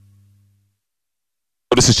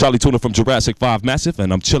This is Charlie Tuna from Jurassic 5 Massive,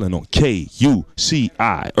 and I'm chilling on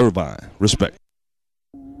KUCI Irvine. Respect.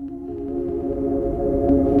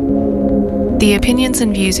 The opinions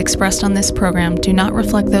and views expressed on this program do not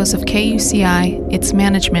reflect those of KUCI, its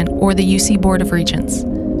management, or the UC Board of Regents.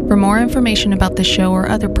 For more information about the show or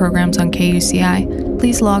other programs on KUCI,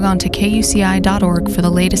 please log on to kuci.org for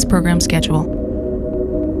the latest program schedule.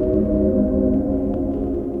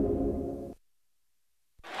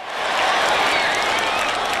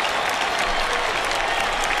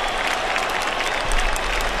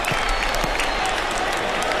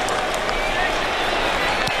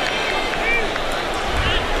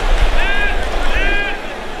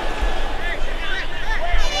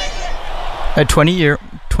 A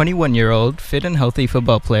 21-year-old fit and healthy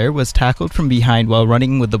football player was tackled from behind while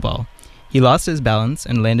running with the ball. He lost his balance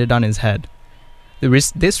and landed on his head.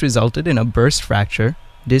 This resulted in a burst fracture,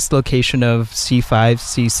 dislocation of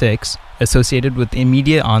C5-C6, associated with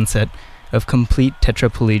immediate onset of complete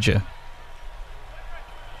tetraplegia.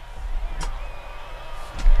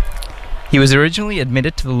 He was originally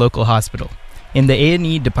admitted to the local hospital. In the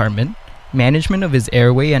A&E department, management of his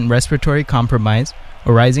airway and respiratory compromise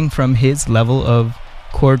arising from his level of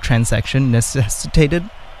cord transection necessitated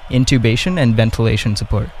intubation and ventilation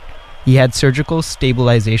support. He had surgical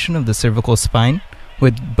stabilization of the cervical spine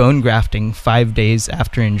with bone grafting 5 days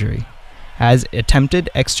after injury. As attempted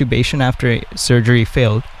extubation after surgery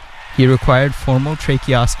failed, he required formal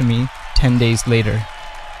tracheostomy 10 days later.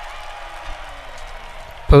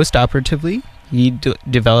 Post-operatively, he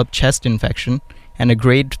developed chest infection and a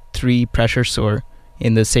grade 3 pressure sore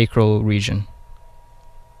in the sacral region.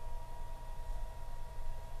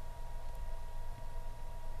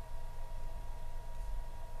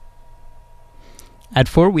 At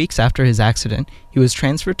 4 weeks after his accident, he was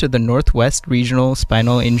transferred to the Northwest Regional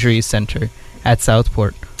Spinal Injury Center at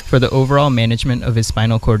Southport for the overall management of his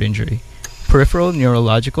spinal cord injury. Peripheral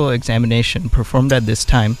neurological examination performed at this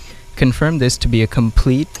time confirmed this to be a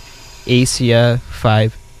complete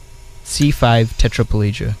C5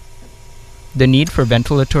 tetraplegia. The need for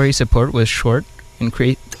ventilatory support was short, and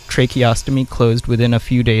tracheostomy closed within a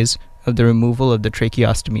few days of the removal of the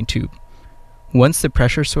tracheostomy tube. Once the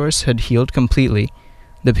pressure source had healed completely,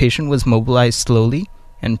 the patient was mobilized slowly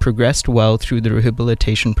and progressed well through the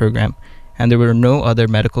rehabilitation program, and there were no other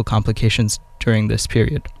medical complications during this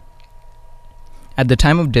period. At the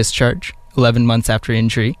time of discharge, 11 months after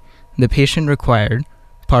injury, the patient required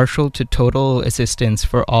partial to total assistance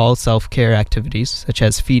for all self-care activities such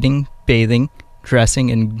as feeding, bathing, dressing,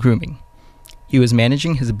 and grooming. He was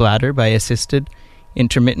managing his bladder by assisted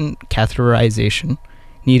intermittent catheterization,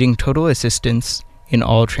 needing total assistance in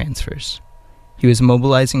all transfers. He was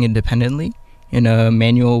mobilizing independently in a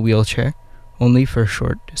manual wheelchair, only for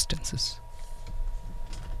short distances.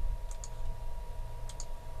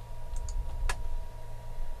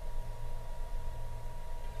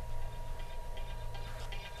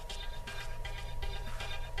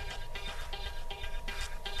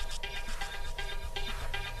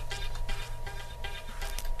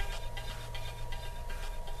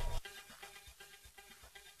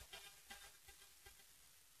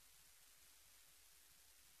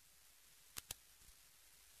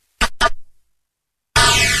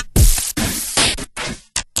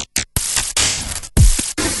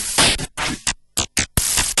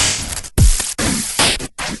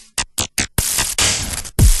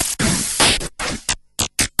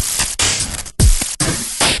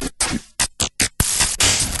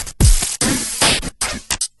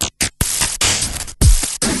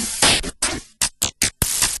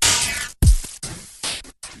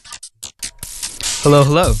 Hello,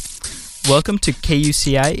 hello. Welcome to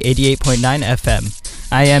KUCI 88.9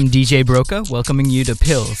 FM. I am DJ Broca, welcoming you to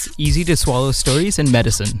Pills, easy to swallow stories in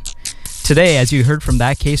medicine. Today, as you heard from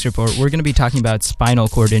that case report, we're going to be talking about spinal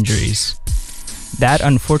cord injuries. That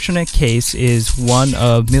unfortunate case is one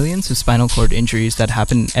of millions of spinal cord injuries that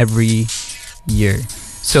happen every year.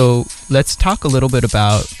 So let's talk a little bit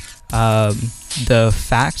about the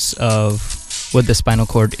facts of what the spinal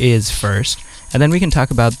cord is first. And then we can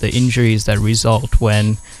talk about the injuries that result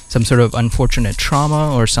when some sort of unfortunate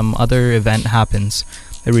trauma or some other event happens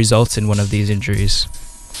that results in one of these injuries.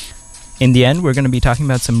 In the end, we're going to be talking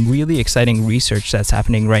about some really exciting research that's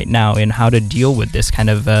happening right now in how to deal with this kind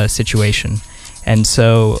of situation. And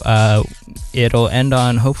so it'll end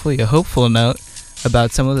on hopefully a hopeful note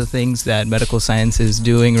about some of the things that medical science is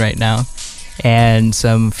doing right now and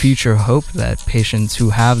some future hope that patients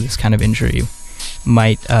who have this kind of injury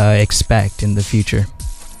might expect in the future.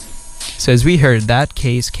 So as we heard, that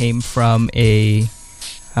case came from a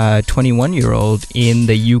 21-year-old in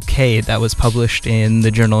the UK that was published in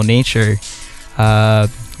the journal Nature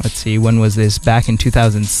let's see, when was this? Back in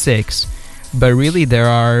 2006. But really, there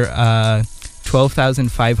are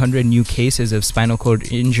 12,500 new cases of spinal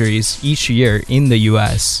cord injuries each year in the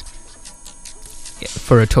U.S.,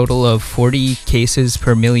 for a total of 40 cases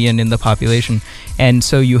per million in the population. And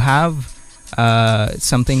so you have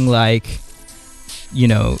something like,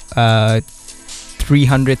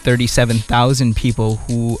 337,000 people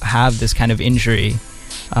who have this kind of injury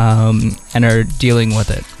and are dealing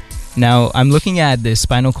with it. Now, I'm looking at the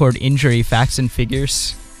spinal cord injury facts and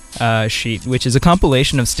figures sheet, which is a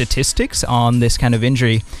compilation of statistics on this kind of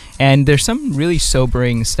injury. And there's some really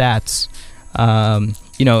sobering stats.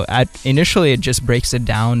 Initially it just breaks it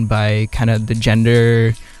down by kind of the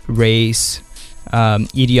gender, race,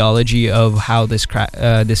 ideology of how this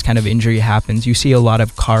kind of injury happens. You see a lot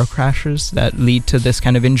of car crashes that lead to this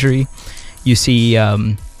kind of injury. You see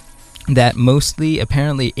that mostly,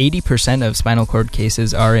 apparently 80% of spinal cord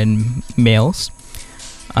cases are in males.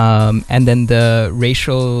 And then the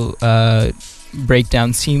racial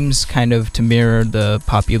breakdown seems kind of to mirror the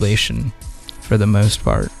population for the most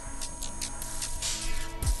part.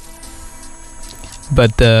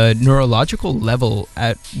 But the neurological level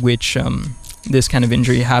at which this kind of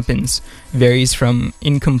injury happens varies from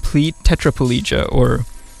incomplete tetraplegia or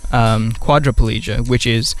quadriplegia, which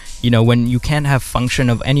is, when you can't have function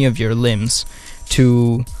of any of your limbs,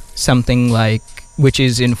 to something like, which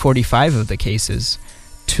is in 45 of the cases,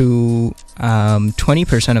 to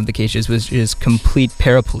 20% of the cases, which is complete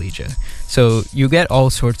paraplegia. So you get all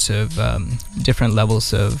sorts of different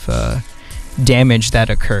levels of damage that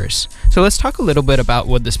occurs. So let's talk a little bit about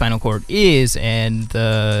what the spinal cord is and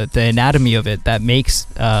the anatomy of it that makes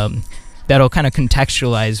that'll kind of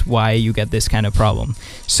contextualize why you get this kind of problem.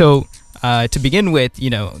 So to begin with,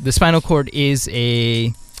 the spinal cord is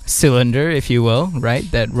a cylinder, if you will,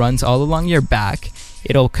 right, that runs all along your back.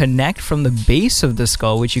 It'll connect from the base of the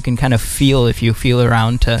skull, which you can kind of feel if you feel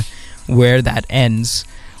around to where that ends,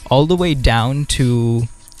 all the way down to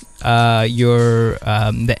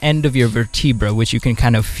the end of your vertebra, which you can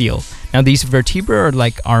kind of feel. Now, these vertebrae are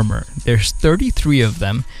like armor. There's 33 of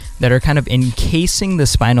them that are kind of encasing the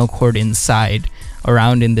spinal cord inside,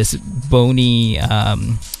 around in this bony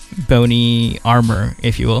armor,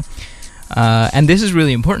 if you will. And this is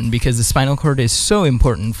really important because the spinal cord is so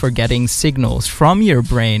important for getting signals from your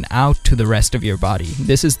brain out to the rest of your body.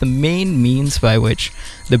 This is the main means by which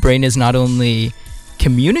the brain is not only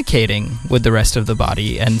communicating with the rest of the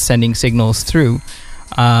body and sending signals through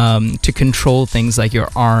to control things like your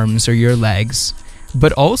arms or your legs,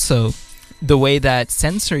 but also the way that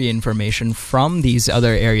sensory information from these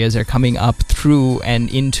other areas are coming up through and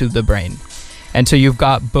into the brain. And so you've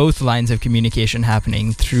got both lines of communication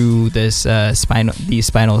happening through these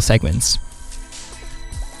spinal segments.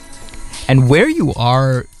 And where you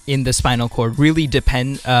are in the spinal cord really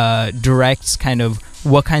directs kind of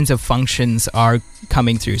what kinds of functions are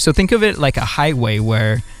coming through. So think of it like a highway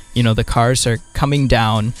where, the cars are coming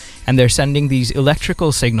down and they're sending these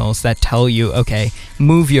electrical signals that tell you, okay,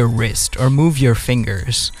 move your wrist or move your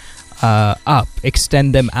fingers up,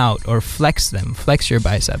 extend them out, or flex your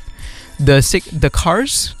bicep. The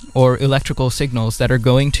cars or electrical signals that are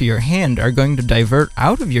going to your hand are going to divert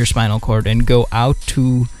out of your spinal cord and go out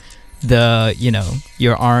to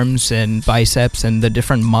your arms and biceps and the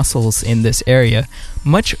different muscles in this area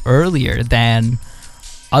much earlier than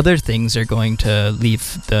other things are going to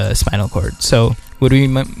leave the spinal cord. So what do we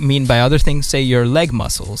mean by other things? Say your leg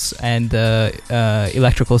muscles and the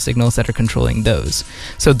electrical signals that are controlling those.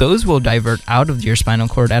 So those will divert out of your spinal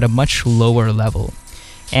cord at a much lower level.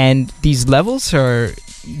 And these levels are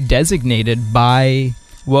designated by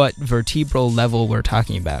what vertebral level we're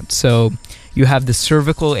talking about. So you have the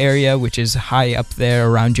cervical area, which is high up there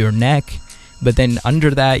around your neck, but then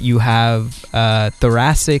under that you have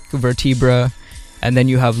thoracic vertebra, and then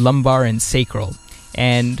you have lumbar and sacral.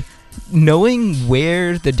 And knowing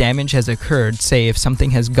where the damage has occurred, say if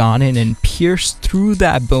something has gone in and pierced through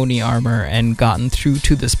that bony armor and gotten through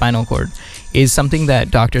to the spinal cord, is something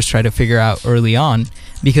that doctors try to figure out early on,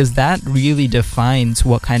 because that really defines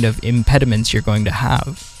what kind of impediments you're going to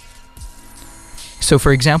have. So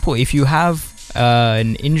for example, if you have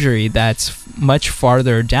an injury that's much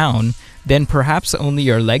farther down, then perhaps only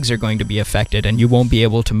your legs are going to be affected and you won't be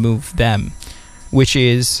able to move them, which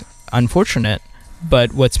is unfortunate.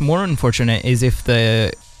 But what's more unfortunate is if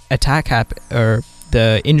the or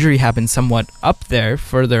the injury happens somewhat up there,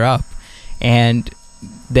 further up, and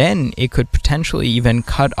then it could potentially even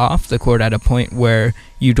cut off the cord at a point where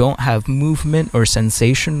you don't have movement or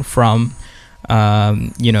sensation from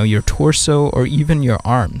your torso or even your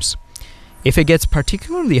arms. If it gets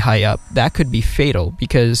particularly high up, that could be fatal,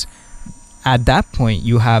 because at that point,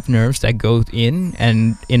 you have nerves that go in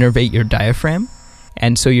and innervate your diaphragm.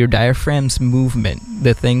 And so your diaphragm's movement,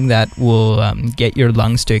 the thing that will get your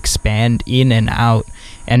lungs to expand in and out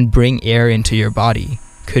and bring air into your body,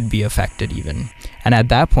 could be affected even. And at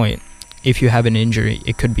that point, if you have an injury,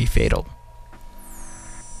 it could be fatal.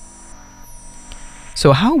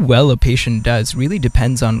 So how well a patient does really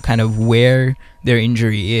depends on kind of where their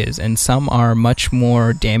injury is, and some are much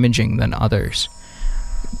more damaging than others.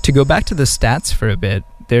 To go back to the stats for a bit,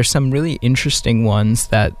 there's some really interesting ones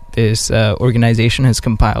that this organization has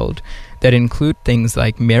compiled that include things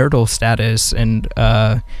like marital status and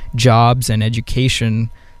jobs and education,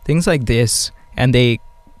 things like this, and they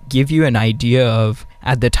give you an idea of,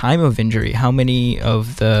 at the time of injury, how many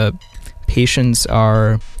of the patients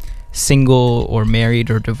are single or married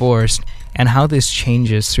or divorced, and how this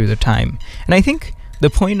changes through the time. And I think the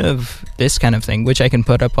point of this kind of thing, which I can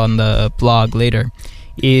put up on the blog later,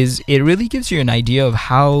 is it really gives you an idea of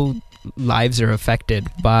how lives are affected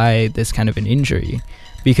by this kind of an injury.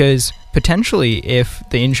 Because potentially, if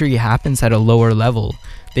the injury happens at a lower level,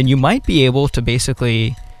 then you might be able to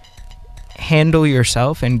basically handle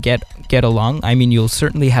yourself and get along. I mean, you'll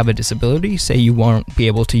certainly have a disability. Say you won't be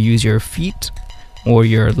able to use your feet or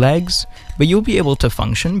your legs, but you'll be able to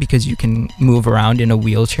function because you can move around in a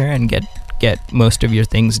wheelchair and get most of your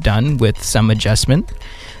things done with some adjustment.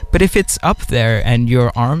 But if it's up there and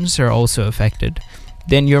your arms are also affected,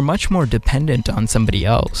 then you're much more dependent on somebody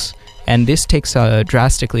else. And this takes a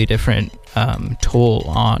drastically different toll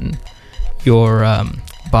on your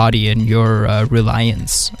body and your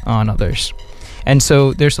reliance on others. And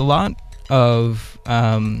so there's a lot of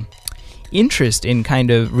interest in kind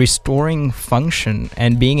of restoring function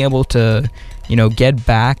and being able to, get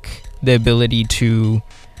back the ability to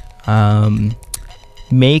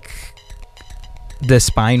make the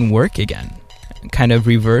spine work again, kind of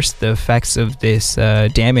reverse the effects of this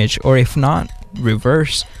damage, or if not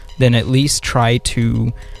reverse, then at least try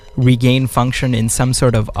to regain function in some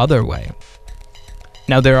sort of other way.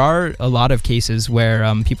 Now, there are a lot of cases where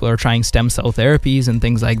people are trying stem cell therapies and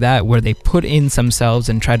things like that, where they put in some cells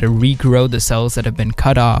and try to regrow the cells that have been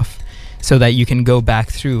cut off so that you can go back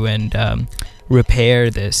through and repair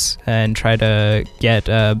this and try to get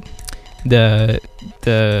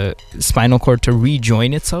the spinal cord to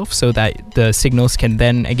rejoin itself so that the signals can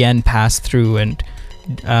then again pass through and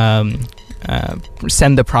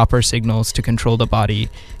send the proper signals to control the body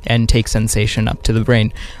and take sensation up to the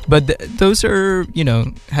brain. But those are,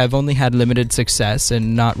 have only had limited success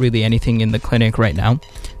and not really anything in the clinic right now.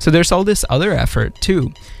 So there's all this other effort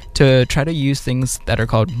too to try to use things that are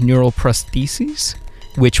called neural prostheses,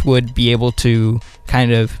 which would be able to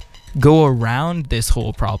kind of go around this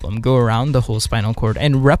whole problem, go around the whole spinal cord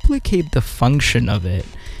and replicate the function of it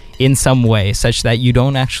in some way such that you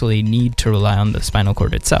don't actually need to rely on the spinal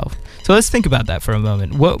cord itself. So let's think about that for a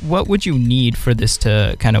moment. What would you need for this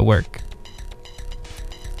to kind of work?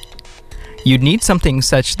 You'd need something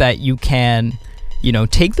such that you can,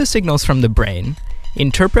 take the signals from the brain,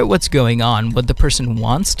 interpret what's going on, what the person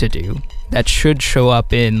wants to do. That should show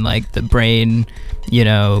up in like the brain,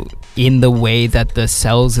 in the way that the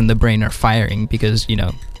cells in the brain are firing, because,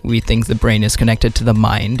 we think the brain is connected to the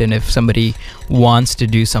mind, and if somebody wants to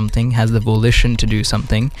do something, has the volition to do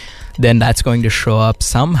something, then that's going to show up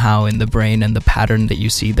somehow in the brain and the pattern that you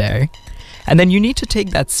see there. And then you need to take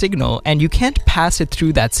that signal, and you can't pass it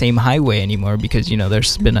through that same highway anymore because,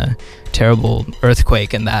 there's been a terrible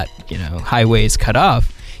earthquake and that, highway is cut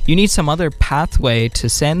off. You need some other pathway to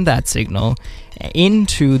send that signal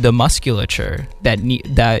into the musculature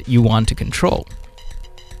that you want to control.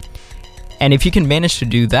 And if you can manage to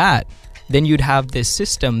do that, then you'd have this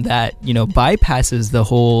system that, bypasses the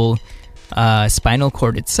whole spinal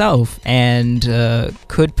cord itself and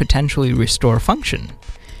could potentially restore function.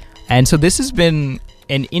 And so this has been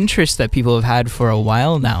an interest that people have had for a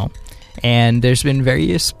while now. And there's been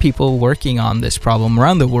various people working on this problem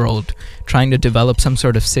around the world, trying to develop some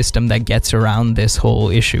sort of system that gets around this whole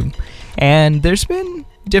issue. And there's been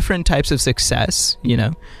different types of success,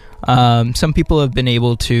 Some people have been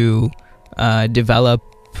able to develop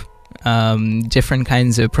different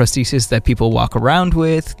kinds of prostheses that people walk around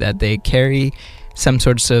with, that they carry, some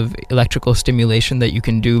sorts of electrical stimulation that you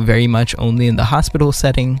can do very much only in the hospital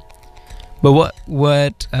setting. But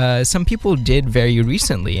what some people did very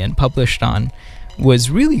recently and published on was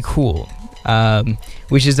really cool,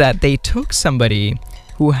 which is that they took somebody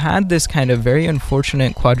who had this kind of very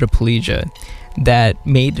unfortunate quadriplegia that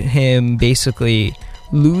made him basically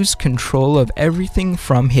lose control of everything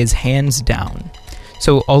from his hands down.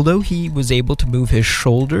 So although he was able to move his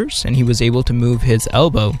shoulders and he was able to move his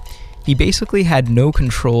elbow, he basically had no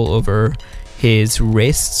control over his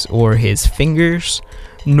wrists or his fingers,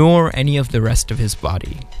 nor any of the rest of his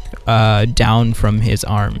body, down from his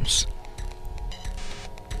arms.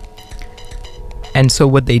 And so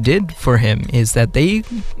what they did for him is that they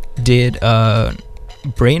did a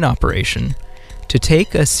brain operation to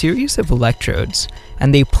take a series of electrodes,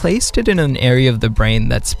 and they placed it in an area of the brain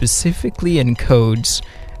that specifically encodes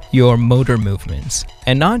your motor movements,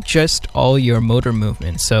 and not just all your motor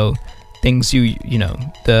movements, so things you know,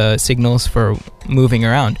 the signals for moving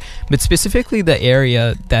around, but specifically the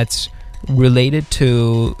area that's related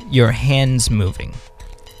to your hands moving.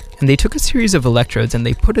 And they took a series of electrodes and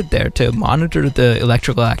they put it there to monitor the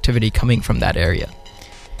electrical activity coming from that area.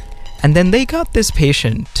 And then they got this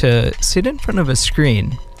patient to sit in front of a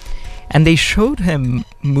screen, and they showed him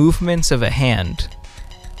movements of a hand,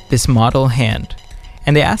 this model hand,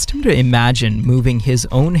 and they asked him to imagine moving his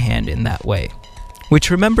own hand in that way, which,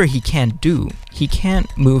 remember, he can't do. He can't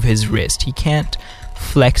move his wrist, he can't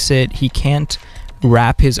flex it, he can't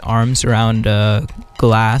wrap his arms around a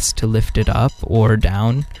glass to lift it up or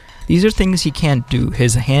down. These are things he can't do.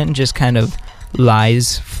 His hand just kind of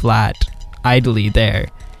lies flat, idly there.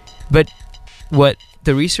 But what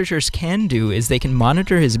the researchers can do is they can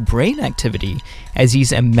monitor his brain activity as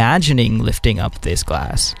he's imagining lifting up this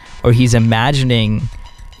glass, or he's imagining,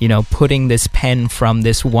 you know, putting this pen from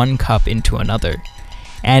this one cup into another.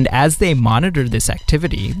 And as they monitor this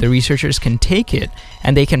activity, the researchers can take it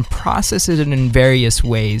and they can process it in various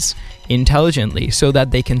ways intelligently, so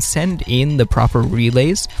that they can send in the proper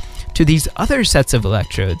relays to these other sets of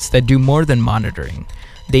electrodes that do more than monitoring.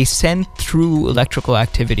 They send through electrical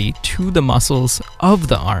activity to the muscles of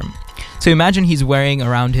the arm. So imagine he's wearing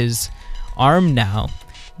around his arm now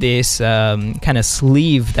this kind of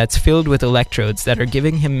sleeve that's filled with electrodes that are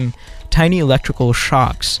giving him tiny electrical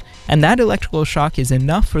shocks. And that electrical shock is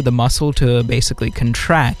enough for the muscle to basically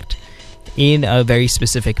contract in a very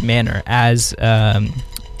specific manner as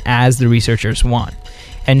the researchers want.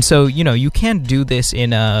 And so, you know, you can't do this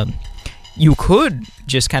you could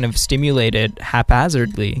just kind of stimulate it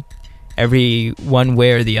haphazardly every one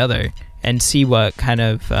way or the other and see what kind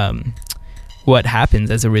of what happens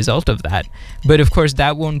as a result of that. But of course,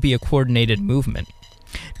 that won't be a coordinated movement.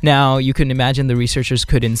 Now, you can imagine the researchers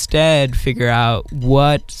could instead figure out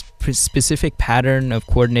what specific pattern of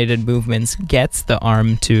coordinated movements gets the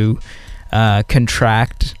arm to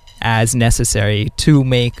contract as necessary to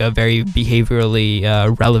make a very behaviorally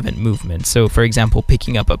relevant movement. So, for example,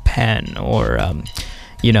 picking up a pen, or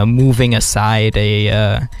moving aside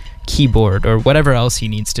a keyboard, or whatever else he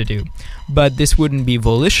needs to do. But this wouldn't be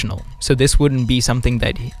volitional. So this wouldn't be something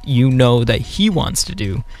that that he wants to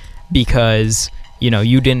do because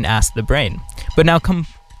you didn't ask the brain. But now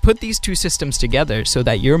put these two systems together so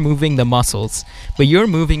that you're moving the muscles, but you're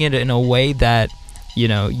moving it in a way that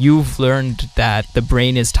you've learned that the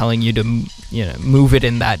brain is telling you to move it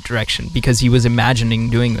in that direction because he was imagining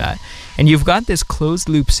doing that. And you've got this closed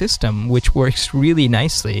loop system which works really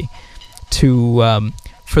nicely to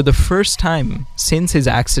for the first time since his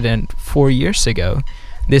accident 4 years ago,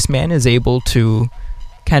 this man is able to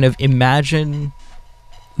kind of imagine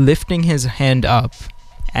lifting his hand up,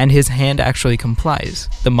 and his hand actually complies.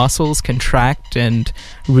 The muscles contract and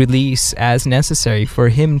release as necessary for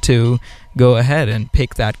him to go ahead and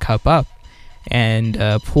pick that cup up and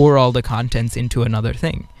pour all the contents into another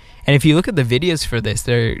thing. And if you look at the videos for this,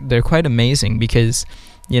 they're quite amazing because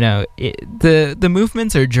the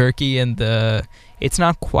movements are jerky and it's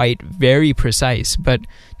not quite very precise, but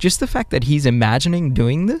just the fact that he's imagining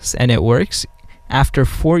doing this and it works after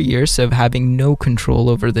 4 years of having no control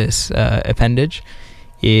over this appendage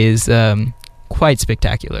is quite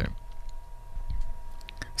spectacular.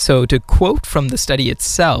 So to quote from the study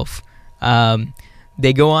itself,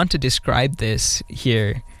 they go on to describe this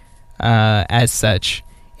here as such.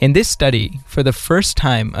 In this study, for the first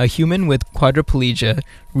time, a human with quadriplegia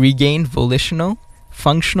regained volitional,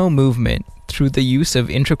 functional movement through the use of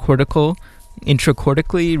intracortically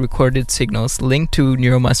recorded signals linked to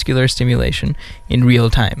neuromuscular stimulation in real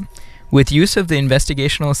time. With use of the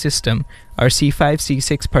investigational system, our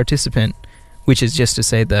C5-C6 participant, which is just to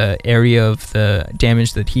say the area of the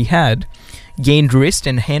damage that he had, gained wrist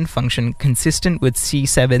and hand function consistent with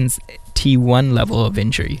C7's T1 level of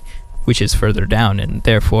injury, which is further down and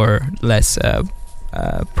therefore less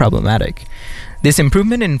problematic. This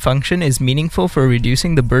improvement in function is meaningful for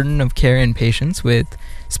reducing the burden of care in patients with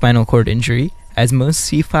spinal cord injury, as most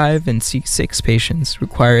C5 and C6 patients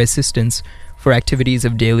require assistance for activities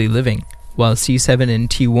of daily living, while C7 and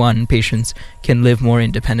T1 patients can live more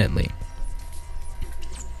independently.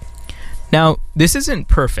 Now, this isn't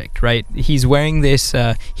perfect, right? He's wearing this,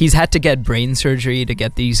 he's had to get brain surgery to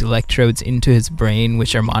get these electrodes into his brain,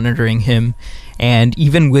 which are monitoring him. And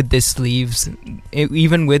even with this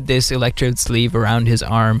electrode sleeve around his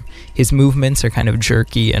arm, his movements are kind of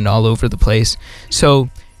jerky and all over the place. So,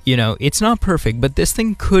 it's not perfect, but this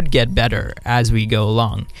thing could get better as we go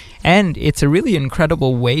along. And it's a really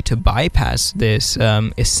incredible way to bypass this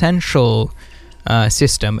essential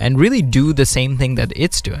system and really do the same thing that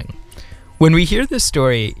it's doing. When we hear this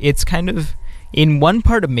story, it's kind of, in one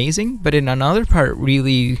part, amazing, but in another part,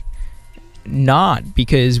 really not,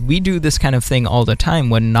 because we do this kind of thing all the time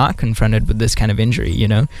when not confronted with this kind of injury.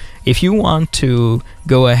 If you want to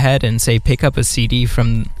go ahead and, say, pick up a CD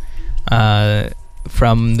from the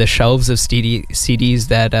shelves of CDs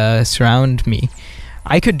that surround me,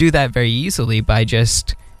 I could do that very easily by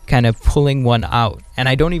just kind of pulling one out, and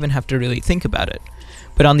I don't even have to really think about it.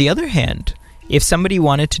 But on the other hand, if somebody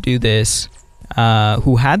wanted to do this,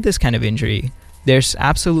 who had this kind of injury, there's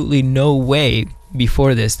absolutely no way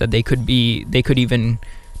before this that they could even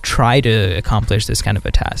try to accomplish this kind of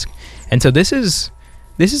a task. And so this is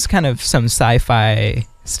kind of some sci-fi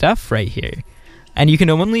stuff right here. And you can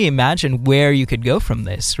only imagine where you could go from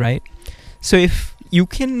this, right? So if you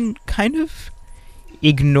can kind of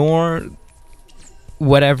ignore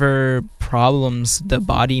whatever problems the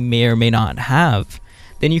body may or may not have,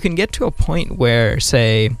 then you can get to a point where,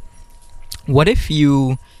 say, what if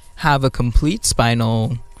you have a complete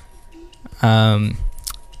spinal,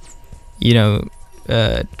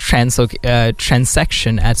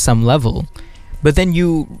 transection at some level, but then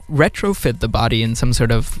you retrofit the body in some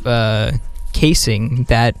sort of casing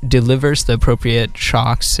that delivers the appropriate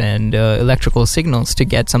shocks and electrical signals to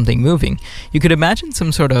get something moving. You could imagine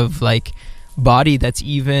some sort of body that's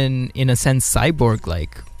even, in a sense,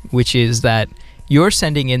 cyborg-like, which is that you're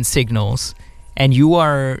sending in signals and you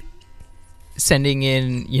are sending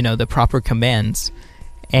in, the proper commands,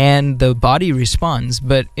 and the body responds.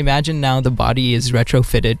 But imagine now the body is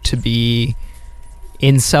retrofitted to be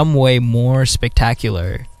in some way more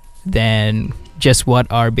spectacular than just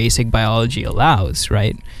what our basic biology allows,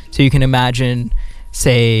 right? So you can imagine,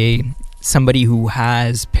 say, somebody who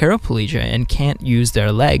has paraplegia and can't use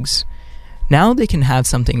their legs. Now they can have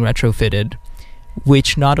something retrofitted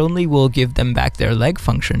which not only will give them back their leg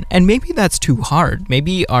function, and maybe that's too hard.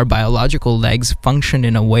 Maybe our biological legs function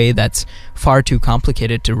in a way that's far too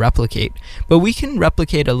complicated to replicate, but we can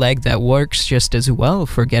replicate a leg that works just as well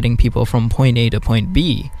for getting people from point A to point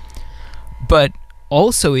B, but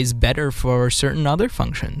also is better for certain other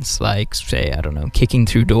functions, like, say, kicking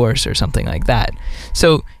through doors or something like that.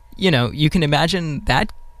 So, you can imagine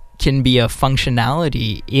that can be a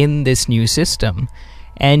functionality in this new system.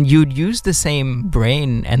 And you'd use the same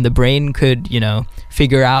brain, and the brain could,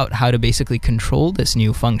 figure out how to basically control this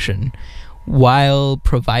new function while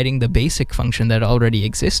providing the basic function that already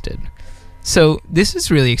existed. So this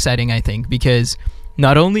is really exciting, I think, because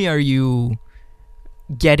not only are you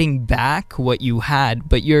getting back what you had,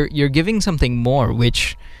 but you're giving something more,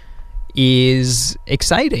 which is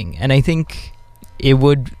exciting. And I think it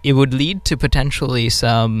would lead to potentially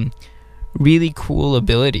some really cool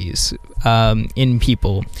abilities in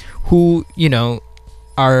people who,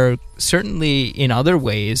 are certainly in other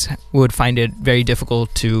ways would find it very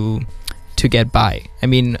difficult to get by. I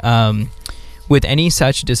mean, with any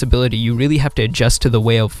such disability, you really have to adjust to the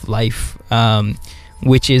way of life,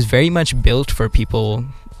 which is very much built for people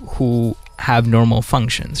who have normal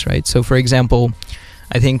functions, right? So, for example,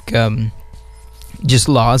 I think just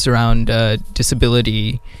laws around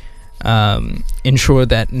disability ensure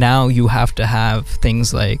that now you have to have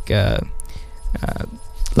things like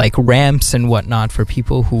ramps and whatnot for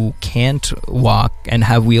people who can't walk and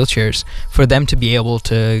have wheelchairs, for them to be able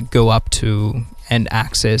to go up to and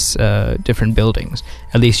access different buildings.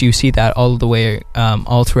 At least you see that all the way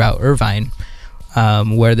all throughout Irvine,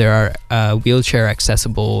 where there are wheelchair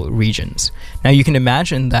accessible regions. Now you can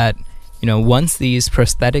imagine that, once these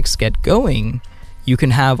prosthetics get going, you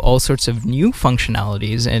can have all sorts of new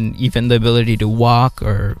functionalities and even the ability to walk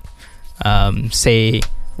or, say,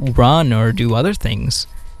 run or do other things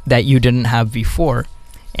that you didn't have before.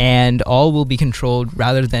 And all will be controlled,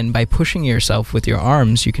 rather than by pushing yourself with your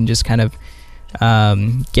arms. You can just kind of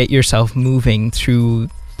get yourself moving through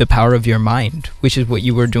the power of your mind, which is what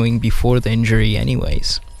you were doing before the injury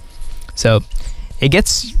anyways. So it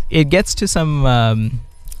gets to some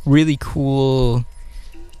really cool,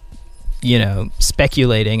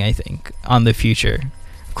 speculating, I think, on the future.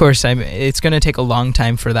 Of course, it's going to take a long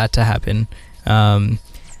time for that to happen.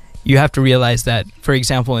 You have to realize that, for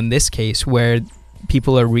example, in this case, where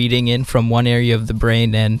people are reading in from one area of the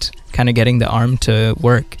brain and kind of getting the arm to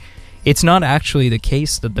work, it's not actually the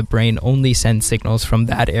case that the brain only sends signals from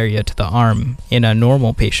that area to the arm in a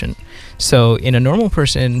normal patient. So in a normal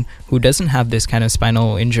person who doesn't have this kind of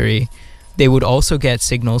spinal injury, they would also get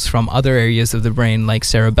signals from other areas of the brain like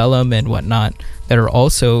cerebellum and whatnot that are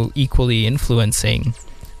also equally influencing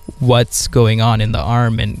what's going on in the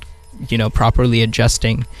arm and, you know, properly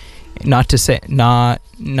adjusting. Not to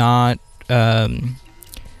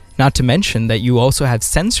mention that you also have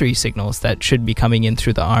sensory signals that should be coming in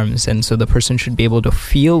through the arms, and so the person should be able to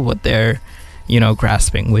feel what they're, you know,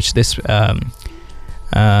 grasping, which this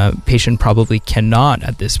patient probably cannot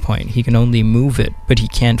at this point. He can only move it, but he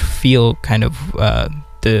can't feel kind of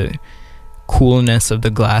the coolness of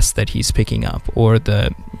the glass that he's picking up, or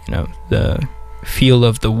the feel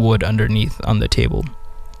of the wood underneath on the table.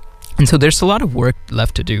 And so there's a lot of work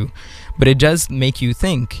left to do, but it does make you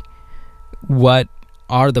think, what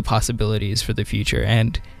are the possibilities for the future?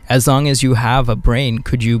 And as long as you have a brain,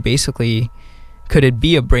 could it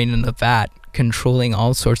be a brain in the vat controlling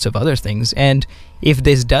all sorts of other things? And if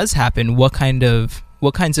this does happen, what kinds of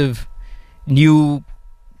new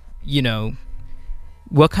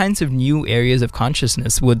areas of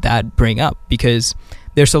consciousness would that bring up? Because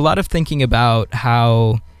there's a lot of thinking about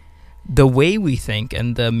how the way we think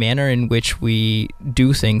and the manner in which we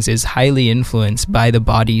do things is highly influenced by the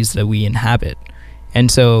bodies that we inhabit. And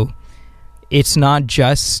so it's not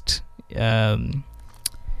just a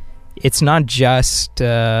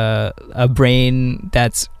brain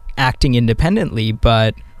that's acting independently,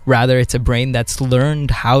 but rather it's a brain that's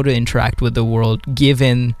learned how to interact with the world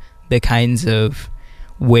given the kinds of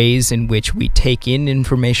ways in which we take in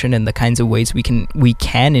information and the kinds of ways we can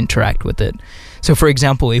interact with it. So for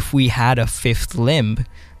example, if we had a fifth limb,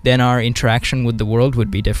 then our interaction with the world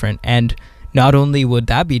would be different. And not only would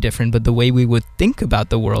that be different, but the way we would think about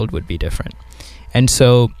the world would be different. And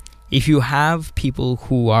so if you have people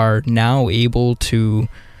who are now able to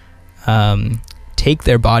take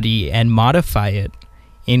their body and modify it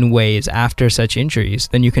in ways after such injuries,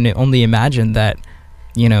 then you can only imagine that,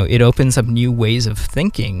 you know, it opens up new ways of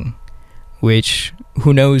thinking, which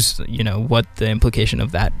who knows, you know, what the implication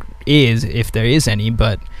of that is, if there is any,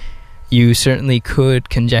 but you certainly could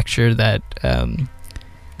conjecture that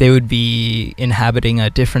they would be inhabiting a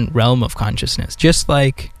different realm of consciousness. Just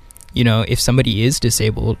like, you know, if somebody is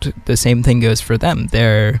disabled, the same thing goes for them.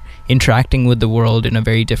 They're interacting with the world in a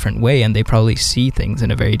very different way, and they probably see things in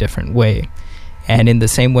a very different way. And in the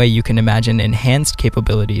same way, you can imagine enhanced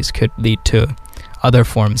capabilities could lead to other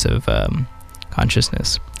forms of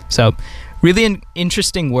consciousness. So really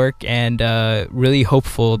interesting work, and really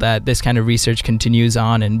hopeful that this kind of research continues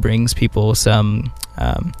on and brings people some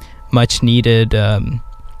much needed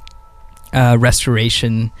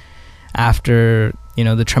restoration after, you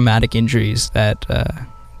know, the traumatic injuries that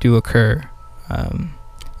do occur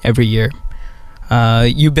every year.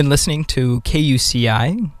 You've been listening to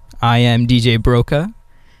KUCI. I am DJ Broca,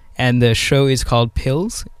 and the show is called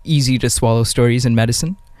Pills, Easy to Swallow Stories in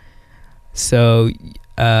Medicine. So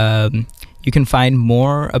you can find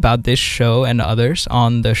more about this show and others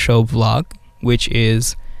on the show blog, which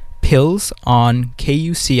is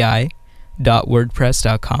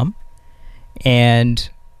pillsonkuci.wordpress.com. And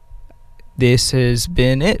this has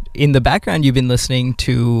been it. In the background, you've been listening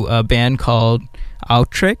to a band called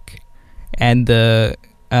Outrick, and the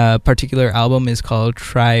particular album is called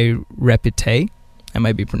Try Repite. I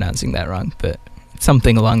might be pronouncing that wrong, but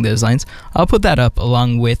something along those lines. I'll put that up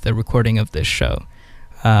along with a recording of this show.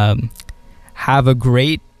 Have a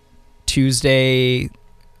great Tuesday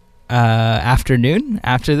afternoon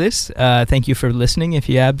after this. Thank you for listening if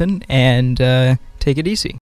you have been, and take it easy.